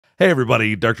Hey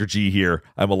everybody, Dr. G here.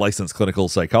 I'm a licensed clinical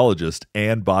psychologist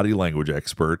and body language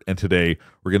expert, and today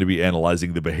we're going to be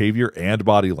analyzing the behavior and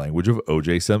body language of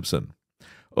O.J. Simpson.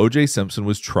 O.J. Simpson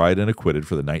was tried and acquitted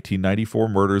for the 1994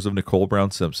 murders of Nicole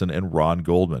Brown Simpson and Ron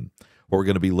Goldman. What we're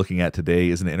going to be looking at today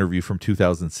is an interview from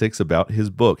 2006 about his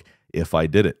book, If I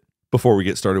Did It. Before we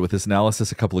get started with this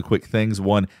analysis, a couple of quick things.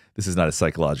 One, this is not a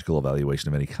psychological evaluation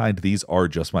of any kind. These are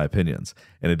just my opinions.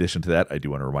 In addition to that, I do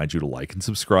want to remind you to like and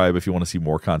subscribe if you want to see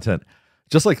more content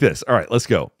just like this. All right, let's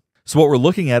go. So what we're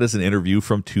looking at is an interview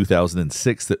from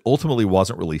 2006 that ultimately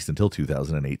wasn't released until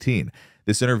 2018.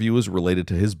 This interview is related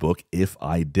to his book, If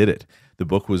I Did It. The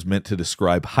book was meant to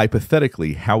describe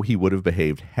hypothetically how he would have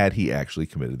behaved had he actually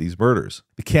committed these murders.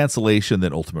 The cancellation,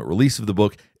 then ultimate release of the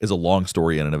book is a long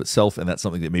story in and of itself, and that's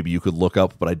something that maybe you could look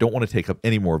up, but I don't want to take up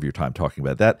any more of your time talking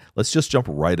about that. Let's just jump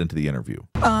right into the interview.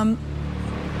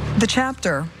 The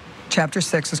chapter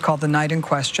 6 is called The Night in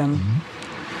Question,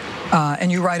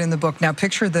 and you write in the book, now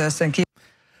picture this and keep...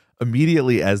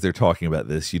 Immediately as they're talking about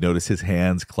this, you notice his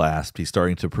hands clasped. He's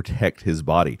starting to protect his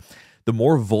body. The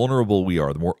more vulnerable we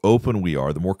are, the more open we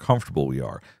are, the more comfortable we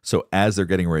are. So as they're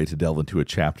getting ready to delve into a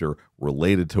chapter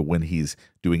related to when he's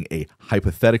doing a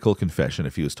hypothetical confession,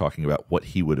 if he was talking about what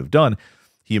he would have done,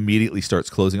 he immediately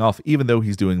starts closing off, even though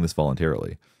he's doing this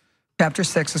voluntarily. Chapter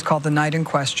 6 is called The Night in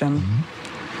Question,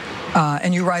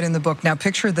 and you write in the book, now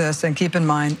picture this and keep in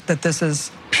mind that this is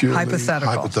purely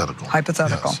hypothetical.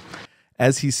 Yes.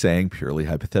 As he's saying purely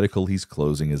hypothetical, he's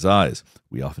closing his eyes.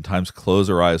 We oftentimes close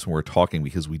our eyes when we're talking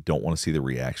because we don't want to see the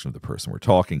reaction of the person we're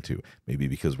talking to. Maybe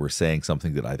because we're saying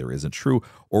something that either isn't true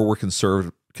or we're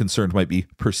concerned might be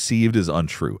perceived as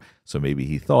untrue. So maybe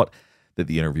he thought that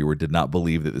the interviewer did not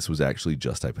believe that this was actually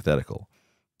just hypothetical.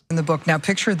 In the book, now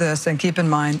picture this and keep in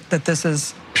mind that this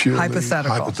is Purely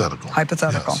hypothetical.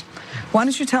 hypothetical. Yes. Why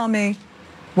don't you tell me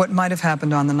what might have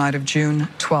happened on the night of June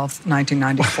 12th,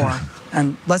 1994?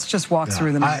 And let's just walk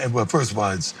through the night. Well, first of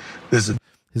all,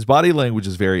 His body language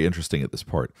is very interesting at this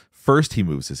part. First, he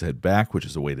moves his head back, which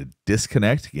is a way to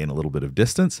disconnect, gain a little bit of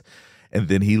distance, and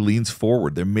then he leans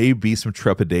forward. There may be some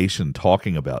trepidation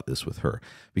talking about this with her,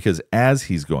 because as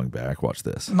he's going back, watch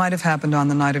this. It might have happened on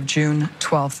the night of June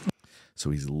 12th, So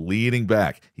he's leaning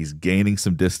back. He's gaining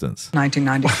some distance.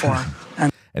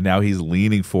 1994. And now he's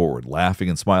leaning forward, laughing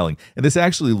and smiling. And this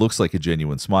actually looks like a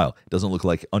genuine smile. It doesn't look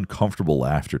like uncomfortable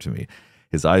laughter to me.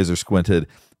 His eyes are squinted.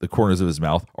 The corners of his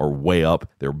mouth are way up.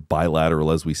 They're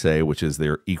bilateral, as we say, which is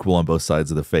they're equal on both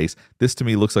sides of the face. This, to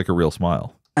me, looks like a real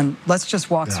smile. And let's just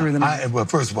walk through the night. well,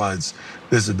 first of all, this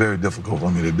is very difficult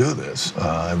for me to do this.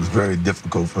 It was very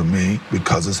difficult for me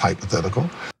because it's hypothetical.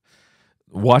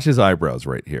 Watch his eyebrows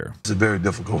right here. It's very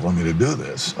difficult for me to do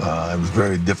this. It was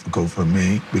very difficult for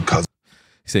me because...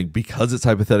 He's saying because it's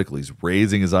hypothetical, he's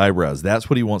raising his eyebrows. That's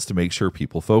what he wants to make sure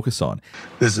people focus on.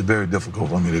 This is very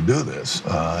difficult for me to do this.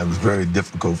 It was very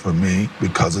difficult for me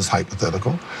because it's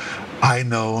hypothetical. I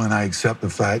know and I accept the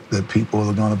fact that people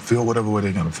are going to feel whatever way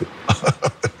they're going to feel.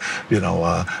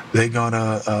 They're going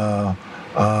to...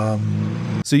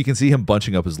 So you can see him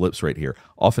bunching up his lips right here.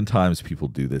 Oftentimes people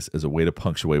do this as a way to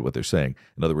punctuate what they're saying.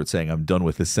 In other words, saying, I'm done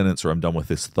with this sentence or I'm done with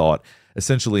this thought,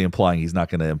 essentially implying he's not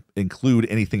going to include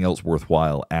anything else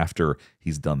worthwhile after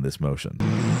he's done this motion.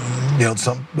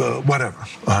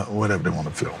 Whatever they want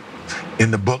to feel.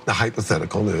 In the book, the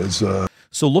hypothetical is...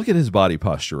 So look at his body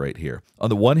posture right here. On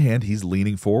the one hand, he's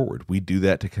leaning forward. We do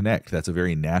that to connect. That's a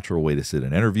very natural way to sit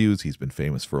in interviews. He's been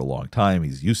famous for a long time.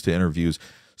 He's used to interviews.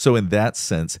 So in that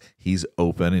sense, he's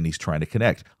open and he's trying to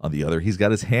connect. On the other, he's got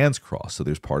his hands crossed, so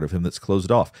there's part of him that's closed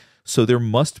off. So there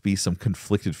must be some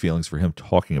conflicted feelings for him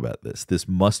talking about this. This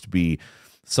must be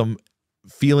some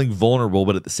feeling vulnerable,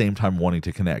 but at the same time wanting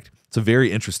to connect. It's a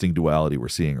very interesting duality we're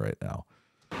seeing right now.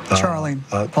 Charlie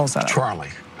pulls that up. Charlie.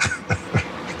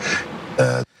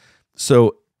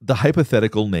 So the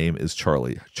hypothetical name is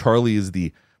Charlie. Charlie is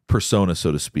the persona,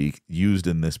 so to speak, used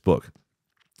in this book.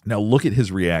 Now look at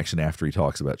his reaction after he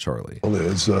talks about Charlie.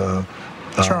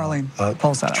 Charlie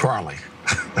pulls that up. Charlie.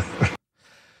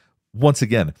 Once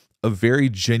again, a very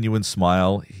genuine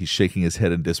smile. He's shaking his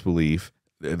head in disbelief.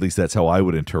 At least that's how I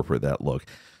would interpret that look.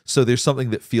 So there's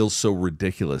something that feels so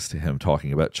ridiculous to him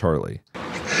talking about Charlie.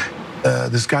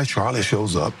 This guy Charlie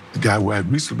shows up, the guy who I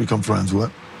had recently become friends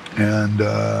with. And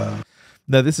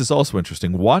now this is also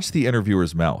interesting. Watch the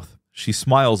interviewer's mouth. She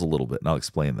smiles a little bit, and I'll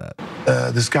explain that.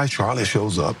 This guy Charlie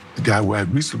shows up, the guy who I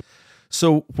had recently...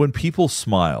 So when people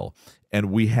smile and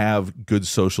we have good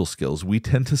social skills, we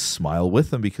tend to smile with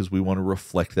them because we want to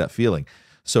reflect that feeling.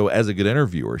 So as a good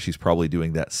interviewer, she's probably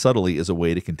doing that subtly as a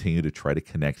way to continue to try to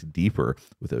connect deeper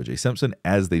with O.J. Simpson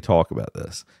as they talk about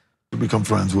this. Become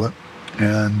friends with.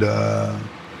 And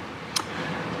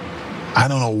I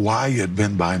don't know why you had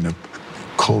been by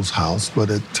Nicole's house, but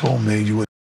it told me you would.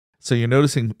 So you're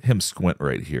noticing him squint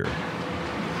right here.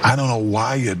 I don't know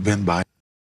why you had been by.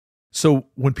 So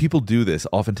when people do this,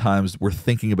 oftentimes we're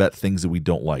thinking about things that we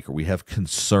don't like or we have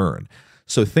concern.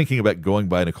 So thinking about going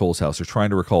by Nicole's house or trying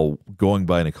to recall going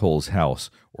by Nicole's house,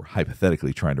 or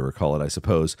hypothetically trying to recall it, I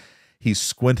suppose, he's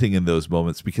squinting in those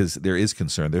moments because there is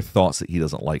concern. There are thoughts that he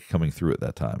doesn't like coming through at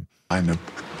that time. By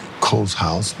Nicole's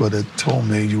house, but it told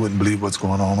me you wouldn't believe what's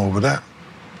going on over there.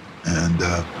 And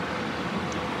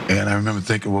I remember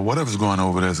thinking, well, whatever's going on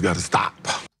over there has got to stop.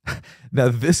 Now,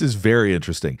 this is very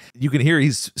interesting. You can hear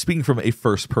he's speaking from a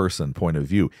first-person point of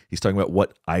view. He's talking about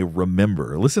what I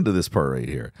remember. Listen to this part right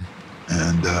here.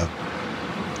 And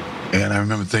I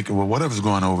remember thinking, well, whatever's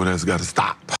going on over there has got to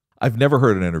stop. I've never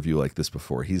heard an interview like this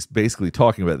before. He's basically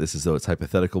talking about this as though it's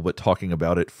hypothetical, but talking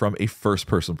about it from a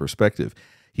first-person perspective.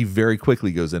 He very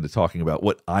quickly goes into talking about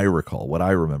what I recall, what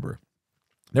I remember.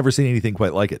 Never seen anything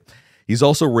quite like it. He's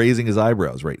also raising his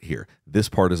eyebrows right here. This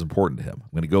part is important to him.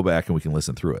 I'm going to go back and we can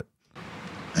listen through it.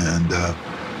 And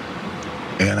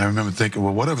I remember thinking,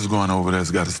 well, whatever's going on over there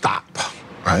has got to stop,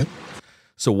 right?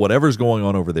 So whatever's going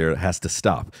on over there has to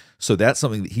stop. So that's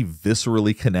something that he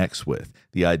viscerally connects with,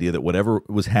 the idea that whatever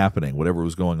was happening, whatever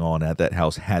was going on at that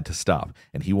house had to stop.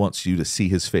 And he wants you to see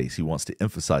his face. He wants to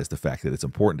emphasize the fact that it's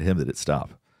important to him that it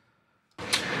stop.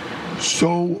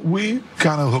 So we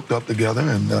kind of hooked up together,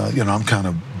 and, I'm kind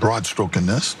of broad-stroking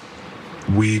this.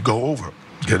 We go over,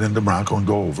 get in the Bronco and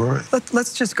go over.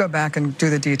 Let's just go back and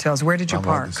do the details. Where did you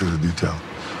park? This is the detail.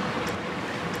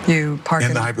 You park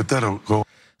in the hypothetical.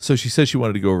 So she says she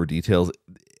wanted to go over details.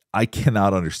 I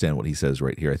cannot understand what he says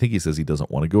right here. I think he says he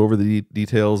doesn't want to go over the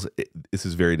details. This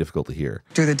is very difficult to hear.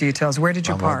 Do the details. Where did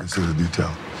you park? This is the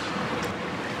detail.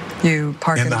 You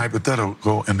park in the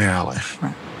hypothetical in the alley.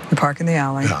 Right. You park in the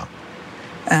alley. Yeah.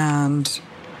 And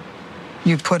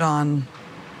you put on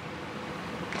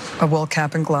a wool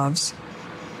cap and gloves.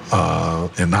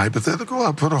 In the hypothetical,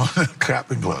 I put on a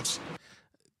cap and gloves.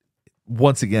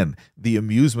 Once again, the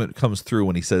amusement comes through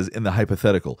when he says in the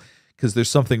hypothetical, because there's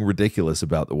something ridiculous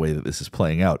about the way that this is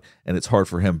playing out. And it's hard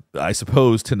for him, I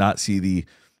suppose, to not see the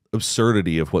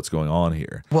absurdity of what's going on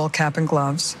here. Wool cap and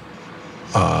gloves.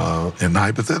 In the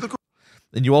hypothetical.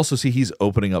 And you also see he's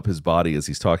opening up his body as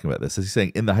he's talking about this. As he's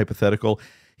saying in the hypothetical,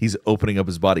 he's opening up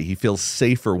his body. He feels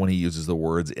safer when he uses the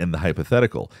words in the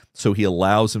hypothetical. So he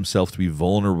allows himself to be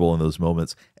vulnerable in those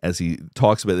moments as he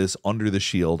talks about this under the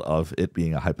shield of it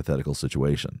being a hypothetical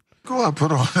situation. Go out,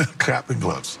 put on a cap and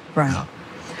gloves. Right. Yeah.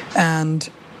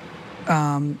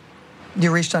 And you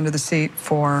reached under the seat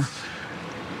for...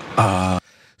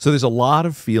 So there's a lot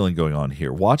of feeling going on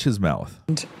here. Watch his mouth.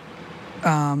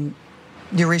 And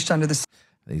you reached under the seat.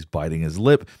 He's biting his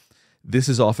lip. This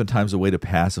is oftentimes a way to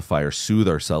pacify or soothe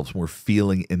ourselves when we're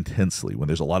feeling intensely, when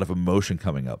there's a lot of emotion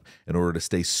coming up. In order to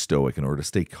stay stoic, in order to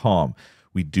stay calm,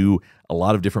 we do a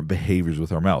lot of different behaviors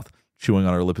with our mouth. Chewing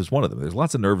on our lip is one of them. There's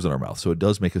lots of nerves in our mouth, so it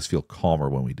does make us feel calmer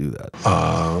when we do that.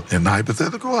 In the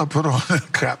hypothetical, I put on a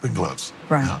cap and gloves.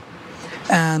 Right. Yeah.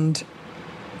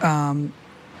 And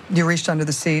you reached under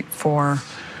the seat for...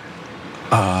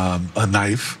 a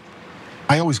knife.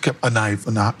 I always kept a knife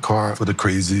in the car for the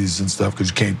crazies and stuff because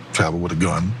you can't travel with a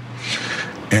gun.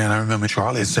 And I remember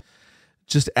Charlie said...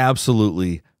 Just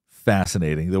absolutely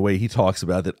fascinating the way he talks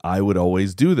about that I would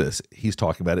always do this. He's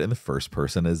talking about it in the first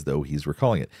person as though he's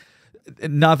recalling it.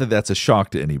 Not that that's a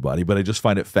shock to anybody, but I just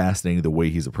find it fascinating the way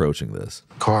he's approaching this.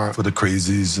 Car for the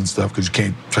crazies and stuff because you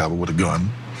can't travel with a gun.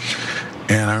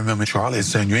 And I remember Charlie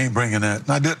saying, you ain't bringing that. And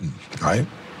I didn't, right?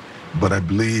 But I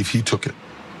believe he took it.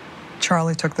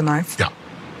 Charlie took the knife? Yeah.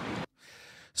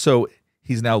 So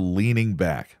he's now leaning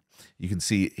back. You can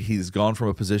see he's gone from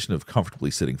a position of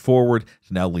comfortably sitting forward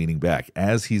to now leaning back.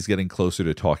 As he's getting closer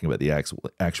to talking about the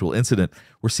actual incident,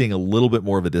 we're seeing a little bit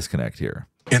more of a disconnect here.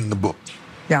 In the book.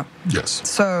 Yeah. Yes.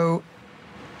 So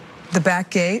the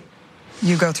back gate,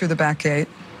 you go through the back gate?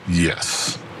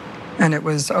 Yes. And it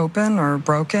was open or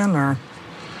broken or?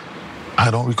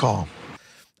 I don't recall.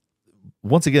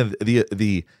 Once again,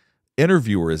 the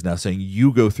interviewer is now saying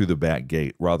you go through the back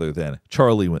gate rather than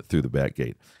Charlie went through the back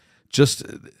gate.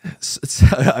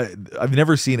 I've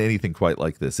never seen anything quite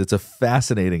like this. It's a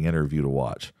fascinating interview to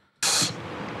watch.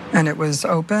 And it was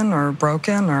open or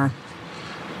broken or?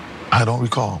 I don't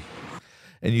recall.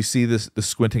 And you see the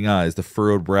squinting eyes, the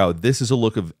furrowed brow. This is a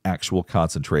look of actual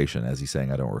concentration as he's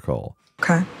saying, I don't recall.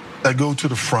 Okay. I go to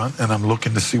the front and I'm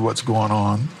looking to see what's going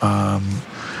on.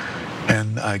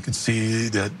 And I can see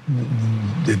that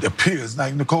it appears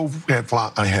like Nicole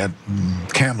had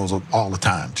candles all the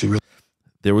time.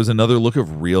 There was another look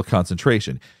of real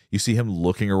concentration. You see him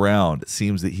looking around. It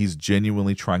seems that he's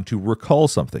genuinely trying to recall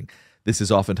something. This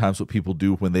is oftentimes what people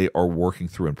do when they are working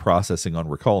through and processing on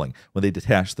recalling, when they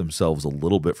detach themselves a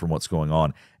little bit from what's going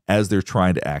on as they're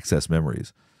trying to access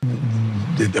memories.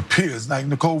 It appears like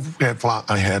Nicole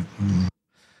had.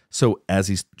 So as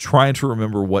he's trying to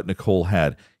remember what Nicole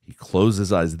had, he closes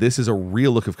his eyes. This is a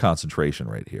real look of concentration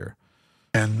right here.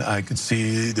 And I can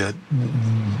see that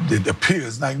it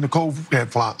appears like Nicole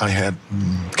had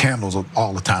candles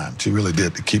all the time. She really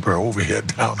did, to keep her overhead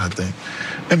down, I think.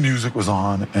 And music was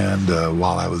on, and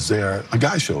while I was there, a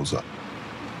guy shows up.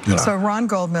 You know? So Ron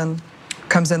Goldman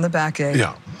comes in the back gate.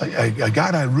 Yeah, a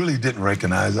guy that I really didn't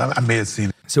recognize. I may have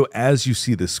seen. So as you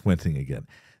see this squinting again,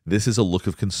 this is a look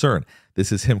of concern.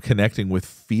 This is him connecting with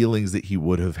feelings that he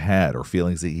would have had, or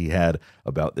feelings that he had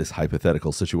about this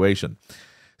hypothetical situation.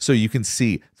 So you can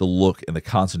see the look and the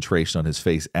concentration on his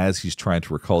face as he's trying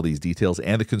to recall these details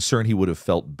and the concern he would have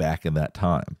felt back in that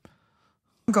time.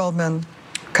 Goldman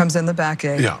comes in the back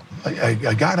gate. Yeah, a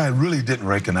guy that I really didn't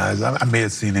recognize. I may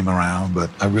have seen him around, but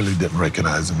I really didn't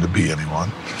recognize him to be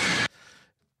anyone.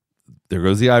 There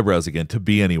goes the eyebrows again. To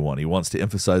be anyone. He wants to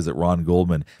emphasize that Ron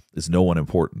Goldman is no one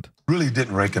important. Really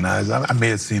didn't recognize. I may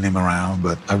have seen him around,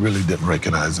 but I really didn't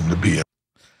recognize him to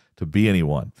be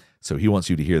anyone. So he wants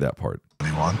you to hear that part.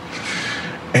 Anyone.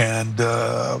 And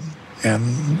I,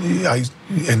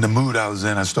 in the mood I was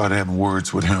in, I started having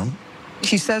words with him.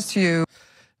 He says to you.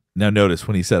 Now notice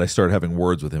when he said I started having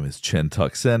words with him, his chin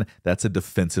tucks in. That's a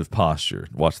defensive posture.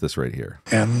 Watch this right here.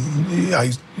 And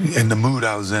I, in the mood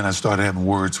I was in, I started having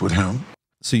words with him.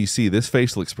 So you see this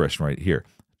facial expression right here,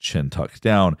 chin tucked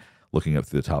down, looking up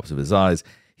through the tops of his eyes.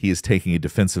 He is taking a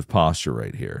defensive posture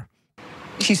right here.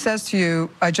 He says to you,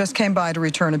 I just came by to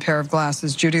return a pair of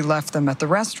glasses. Judy left them at the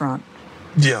restaurant.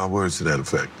 Yeah, words to that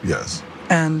effect, yes.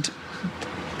 And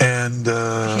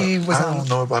he was I don't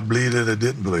know if I believed it or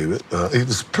didn't believe it. It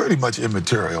was pretty much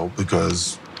immaterial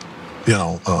because, you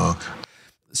know.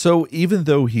 So even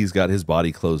though he's got his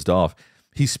body closed off,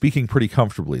 he's speaking pretty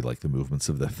comfortably, like the movements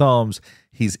of the thumbs.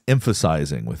 He's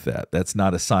emphasizing with that. That's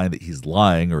not a sign that he's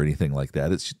lying or anything like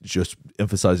that. It's just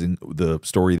emphasizing the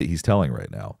story that he's telling right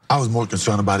now. I was more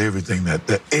concerned about everything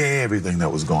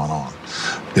that was going on,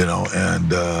 you know, and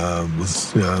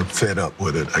was fed up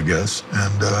with it, I guess.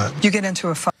 And you get into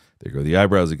a fight. There go the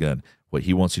eyebrows again. What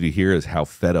he wants you to hear is how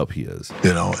fed up he is.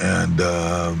 You know, and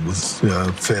was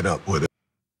fed up with it,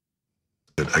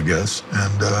 I guess.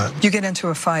 And you get into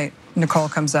a fight. Nicole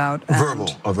comes out. A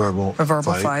verbal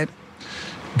fight.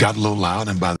 Got a little loud,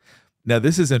 and now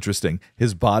this is interesting.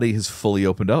 His body has fully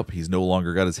opened up. He's no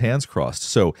longer got his hands crossed.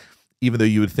 So even though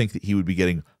you would think that he would be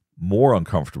getting more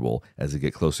uncomfortable as they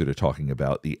get closer to talking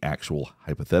about the actual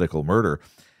hypothetical murder,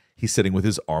 he's sitting with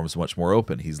his arms much more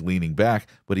open. He's leaning back,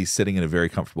 but he's sitting in a very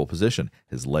comfortable position.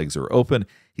 His legs are open.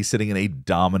 He's sitting in a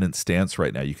dominant stance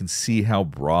right now. You can see how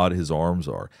broad his arms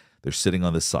are. They're sitting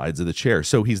on the sides of the chair.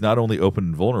 So he's not only open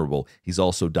and vulnerable, he's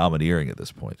also domineering at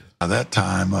this point. At that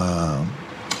time,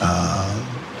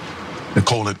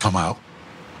 Nicole had come out,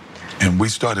 and we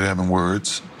started having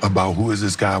words about who is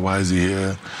this guy, why is he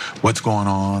here, what's going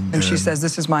on. And she says,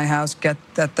 this is my house, get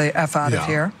the F out of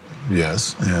here.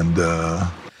 Yes, and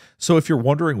so if you're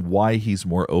wondering why he's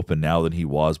more open now than he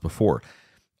was before,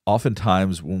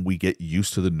 oftentimes when we get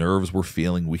used to the nerves we're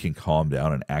feeling, we can calm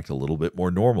down and act a little bit more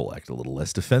normal, act a little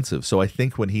less defensive. So I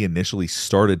think when he initially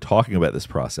started talking about this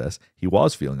process, he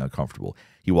was feeling uncomfortable.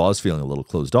 He was feeling a little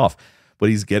closed off, but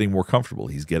he's getting more comfortable.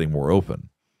 He's getting more open.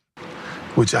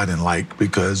 Which I didn't like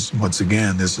because, once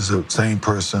again, this is the same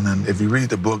person. And if you read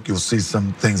the book, you'll see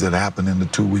some things that happened in the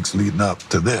 2 weeks leading up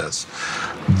to this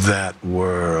that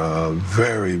were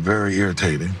very, very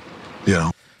irritating, you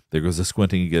know. There goes the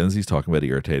squinting again as he's talking about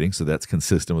irritating, so that's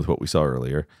consistent with what we saw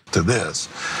earlier. To this,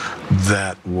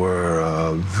 that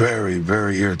were very,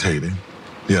 very irritating,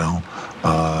 you know.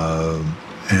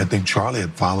 And I think Charlie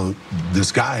had followed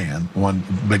this guy in, wanted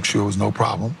to make sure there was no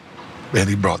problem, and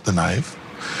he brought the knife.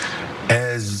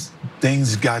 As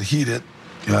things got heated,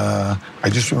 I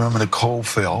just remember Nicole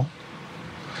fell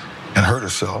and hurt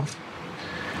herself,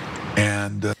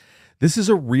 and... This is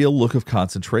a real look of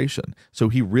concentration. So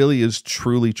he really is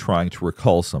truly trying to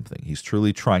recall something. He's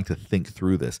truly trying to think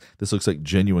through this. This looks like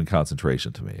genuine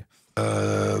concentration to me.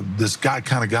 This guy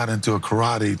kind of got into a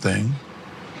karate thing.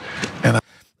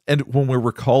 And when we're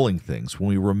recalling things, when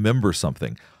we remember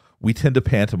something, we tend to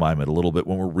pantomime it a little bit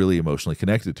when we're really emotionally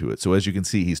connected to it. So as you can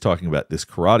see, he's talking about this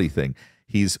karate thing.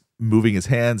 He's moving his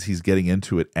hands. He's getting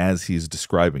into it as he's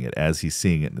describing it, as he's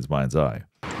seeing it in his mind's eye.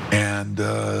 And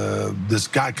this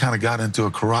guy kind of got into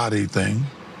a karate thing.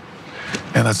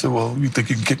 And I said, well, you think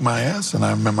you can kick my ass? And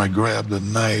I remember I grabbed a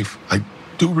knife. I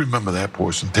do remember that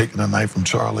portion, taking a knife from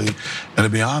Charlie. And to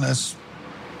be honest,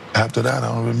 after that, I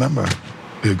don't remember,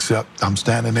 except I'm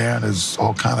standing there and there's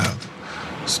all kind of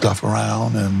stuff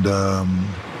around and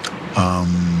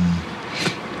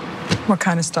what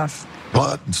kind of stuff?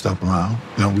 Blood and stuff around.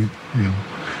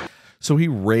 So he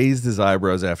raised his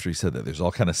eyebrows after he said that. There's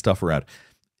all kind of stuff around.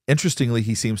 Interestingly,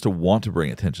 he seems to want to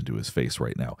bring attention to his face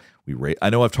right now. I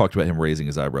know I've talked about him raising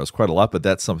his eyebrows quite a lot, but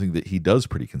that's something that he does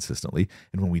pretty consistently.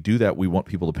 And when we do that, we want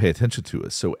people to pay attention to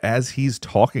us. So as he's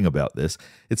talking about this,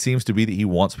 it seems to be that he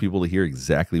wants people to hear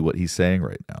exactly what he's saying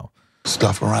right now.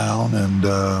 Stuff around and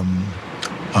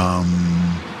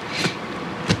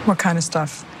what kind of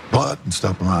stuff? Blood and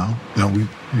stuff around.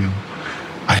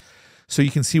 So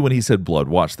you can see when he said blood,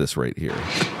 watch this right here.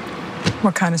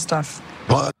 What kind of stuff?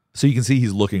 Blood. So you can see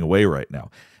he's looking away right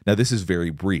now. Now, this is very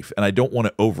brief, and I don't want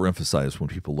to overemphasize when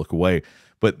people look away,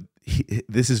 but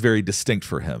this is very distinct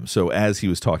for him. So as he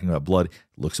was talking about blood,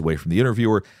 he looks away from the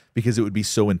interviewer because it would be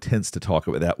so intense to talk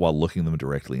about that while looking them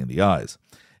directly in the eyes.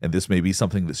 And this may be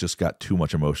something that's just got too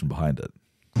much emotion behind it.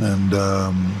 And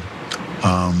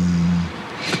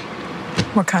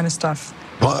what kind of stuff?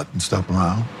 Blood and stuff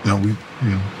around.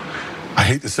 I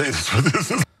hate to say this, but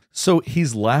this is... So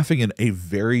he's laughing in a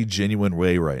very genuine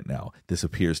way right now. This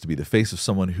appears to be the face of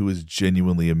someone who is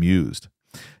genuinely amused.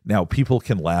 Now, people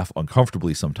can laugh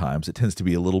uncomfortably sometimes. It tends to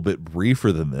be a little bit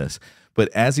briefer than this. But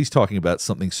as he's talking about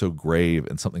something so grave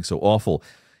and something so awful,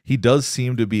 he does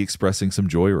seem to be expressing some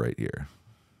joy right here.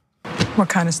 What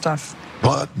kind of stuff?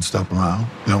 Blood and stuff around.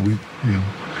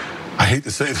 I hate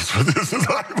to say this, but this is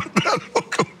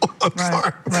hypothetical. I'm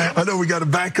sorry. Right. I know we got to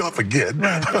back up again.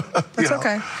 Right. That's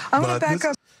okay. I'm going to back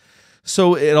up.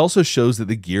 So it also shows that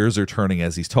the gears are turning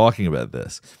as he's talking about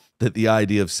this, that the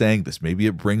idea of saying this, maybe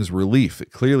it brings relief.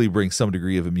 It clearly brings some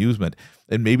degree of amusement.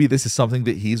 And maybe this is something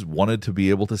that he's wanted to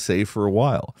be able to say for a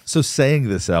while. So saying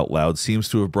this out loud seems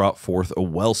to have brought forth a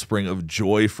wellspring of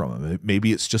joy from him.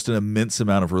 Maybe it's just an immense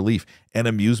amount of relief and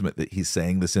amusement that he's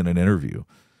saying this in an interview.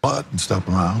 Blood and stuff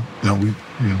around.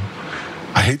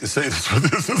 I hate to say this, but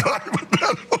this is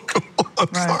hypothetical.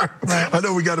 I'm sorry. Right. I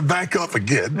know we got to back up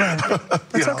again. Right.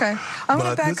 That's okay. I'm going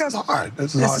to back up. This is hard.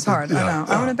 This is hard. I know.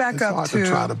 I'm going to back up to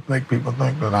try to make people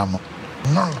think that I'm.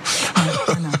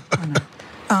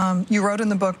 I know. You wrote in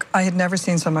the book, I had never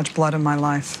seen so much blood in my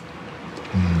life.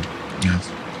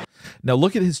 Yes. Now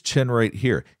look at his chin right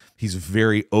here. He's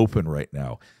very open right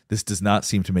now. This does not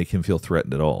seem to make him feel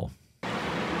threatened at all.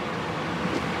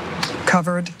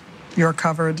 Covered. You're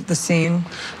covered. The scene.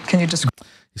 Can you describe?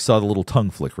 You saw the little tongue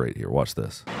flick right here. Watch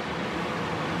this.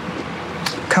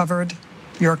 Covered.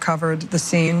 You're covered. The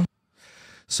scene.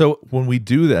 So when we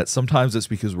do that, sometimes it's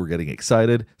because we're getting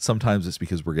excited. Sometimes it's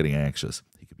because we're getting anxious.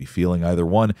 He could be feeling either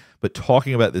one, but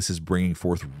talking about this is bringing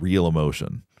forth real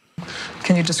emotion.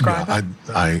 Can you describe it?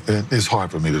 It's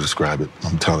hard for me to describe it.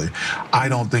 I'm telling you. I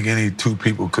don't think any two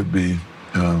people could be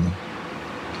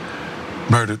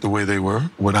murdered the way they were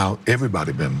without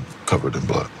everybody being covered in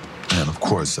blood. And of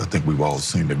course, I think we've all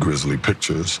seen the grisly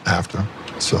pictures after.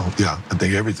 So yeah, I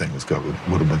think everything would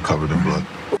have been covered in blood.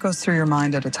 What goes through your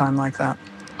mind at a time like that?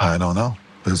 I don't know.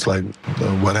 It's like,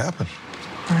 what happened?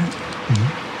 Right.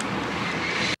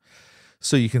 Mm-hmm.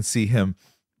 So you can see him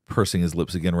pursing his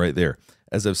lips again right there.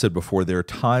 As I've said before, there are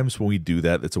times when we do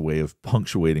that that's a way of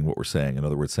punctuating what we're saying. In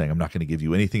other words, saying, I'm not going to give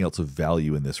you anything else of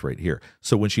value in this right here.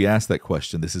 So when she asked that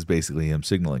question, this is basically him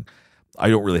signaling, I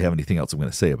don't really have anything else I'm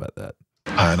going to say about that.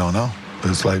 I don't know.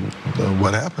 It's like,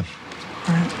 what happened?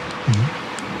 Right. Mm-hmm.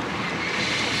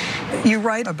 You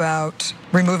write about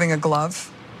removing a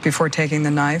glove before taking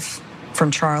the knife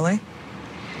from Charlie.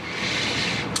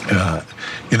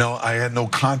 I had no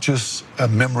conscious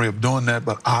memory of doing that,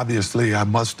 but obviously I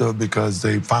must have because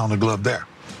they found a glove there.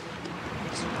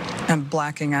 And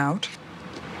blacking out.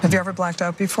 Have you ever blacked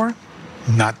out before?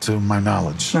 Not to my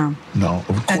knowledge. No. No,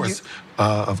 of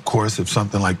course, if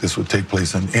something like this would take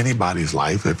place in anybody's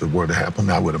life, if it were to happen,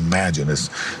 I would imagine it's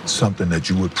something that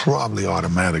you would probably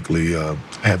automatically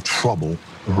have trouble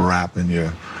wrapping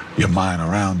your mind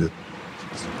around it.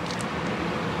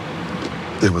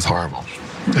 It was horrible.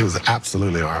 It was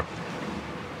absolutely horrible.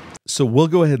 So we'll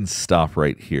go ahead and stop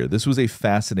right here. This was a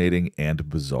fascinating and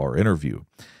bizarre interview.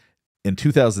 In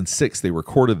 2006, they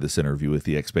recorded this interview with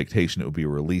the expectation it would be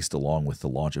released along with the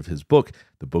launch of his book.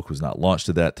 The book was not launched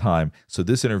at that time, so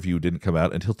this interview didn't come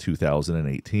out until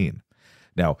 2018.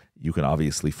 Now, you can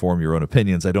obviously form your own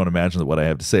opinions. I don't imagine that what I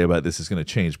have to say about this is going to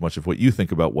change much of what you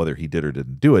think about whether he did or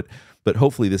didn't do it, but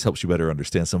hopefully this helps you better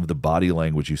understand some of the body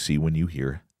language you see when you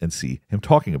hear and see him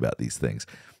talking about these things.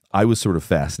 I was sort of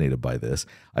fascinated by this.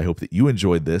 I hope that you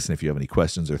enjoyed this. And if you have any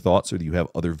questions or thoughts, or do you have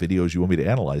other videos you want me to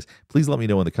analyze, please let me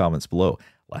know in the comments below.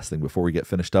 Last thing before we get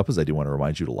finished up is I do want to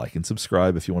remind you to like and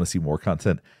subscribe if you want to see more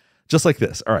content just like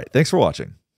this. All right. Thanks for watching.